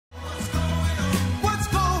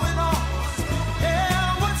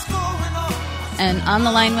And on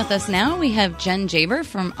the line with us now, we have Jen Geaber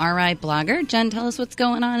from RIBlogger. Jen, tell us what's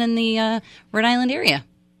going on in the Rhode Island area.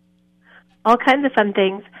 All kinds of fun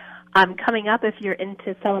things. Coming up, if you're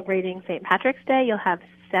into celebrating St. Patrick's Day, you'll have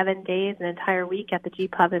 7 days, an entire week at the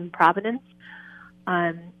GPub in Providence.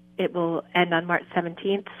 It will end on March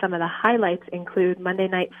 17th. Some of the highlights include Monday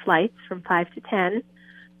night flights from 5 to 10,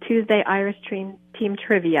 Tuesday Irish team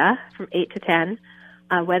trivia from 8 to 10,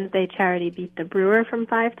 Wednesday charity Beat the Brewer from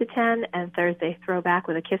 5 to 10, and Thursday throwback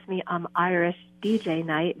with a Kiss Me I'm Irish DJ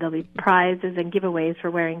night. There'll be prizes and giveaways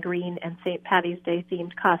for wearing green and St. Pattys Day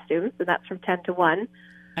themed costumes, so that's from 10 to 1.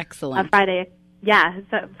 Excellent. Friday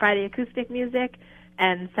acoustic music,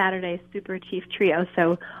 and Saturday Super Chief Trio.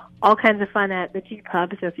 So all kinds of fun at the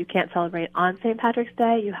GPub. So if you can't celebrate on St. Patrick's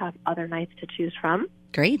Day, you have other nights to choose from.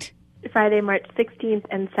 Great. Friday, March 16th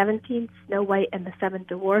and 17th, Snow White and the Seven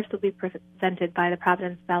Dwarfs will be presented by the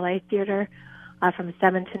Providence Ballet Theater from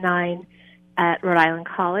 7 to 9 at Rhode Island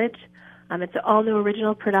College. It's an all-new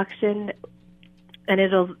original production, and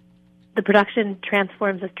the production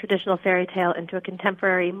transforms this traditional fairy tale into a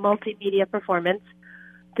contemporary multimedia performance.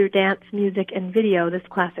 Through dance, music, and video, this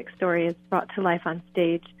classic story is brought to life on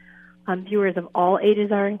stage. Viewers of all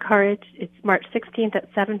ages are encouraged. It's March 16th at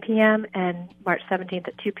 7 p.m. and March 17th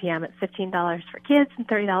at 2 p.m. It's $15 for kids and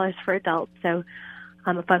 $30 for adults. So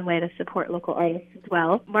a fun way to support local artists as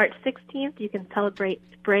well. March 16th, you can celebrate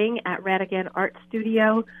spring at Radigan Art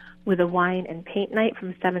Studio with a wine and paint night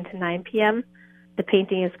from 7 to 9 p.m. The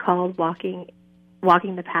painting is called Walking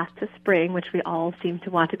the Path to Spring, which we all seem to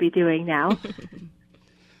want to be doing now.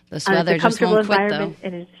 This weather just won't quit, though.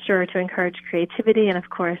 And is sure to encourage creativity. And, of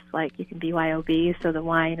course, you can BYOB, so the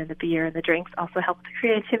wine and the beer and the drinks also help with the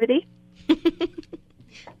creativity.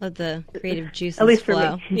 Let the creative juices at least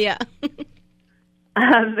flow. For me. Yeah.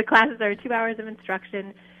 The classes are 2 hours of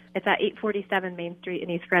instruction. It's at 847 Main Street in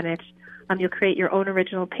East Greenwich. You'll create your own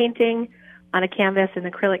original painting on a canvas and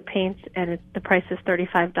acrylic paints, and the price is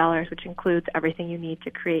 $35, which includes everything you need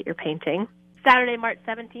to create your painting. Saturday, March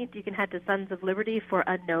 17th, you can head to Sons of Liberty for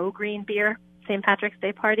a no green beer St. Patrick's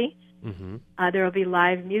Day party. Mm-hmm. There will be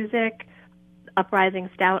live music, Uprising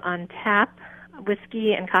Stout on tap,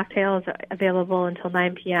 whiskey and cocktails are available until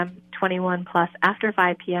 9 p.m., 21 plus after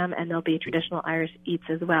 5 p.m., and there'll be traditional Irish eats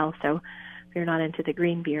as well. So if you're not into the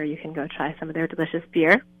green beer, you can go try some of their delicious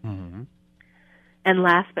beer. Mm-hmm. And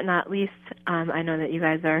last but not least, I know that you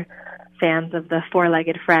guys are fans of the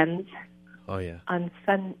Four-Legged Friends. Oh, yeah. On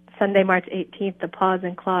Sunday, March 18th, the Paws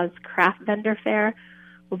and Claws Craft Vendor Fair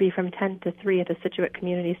will be from 10 to 3 at the Scituate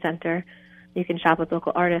Community Center. You can shop with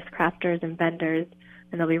local artists, crafters, and vendors,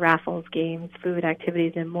 and there'll be raffles, games, food,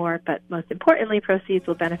 activities, and more. But most importantly, proceeds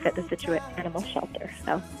will benefit the Scituate Animal Shelter.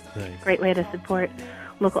 So, Great way to support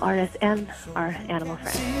local artists and our animal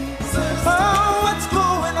friends.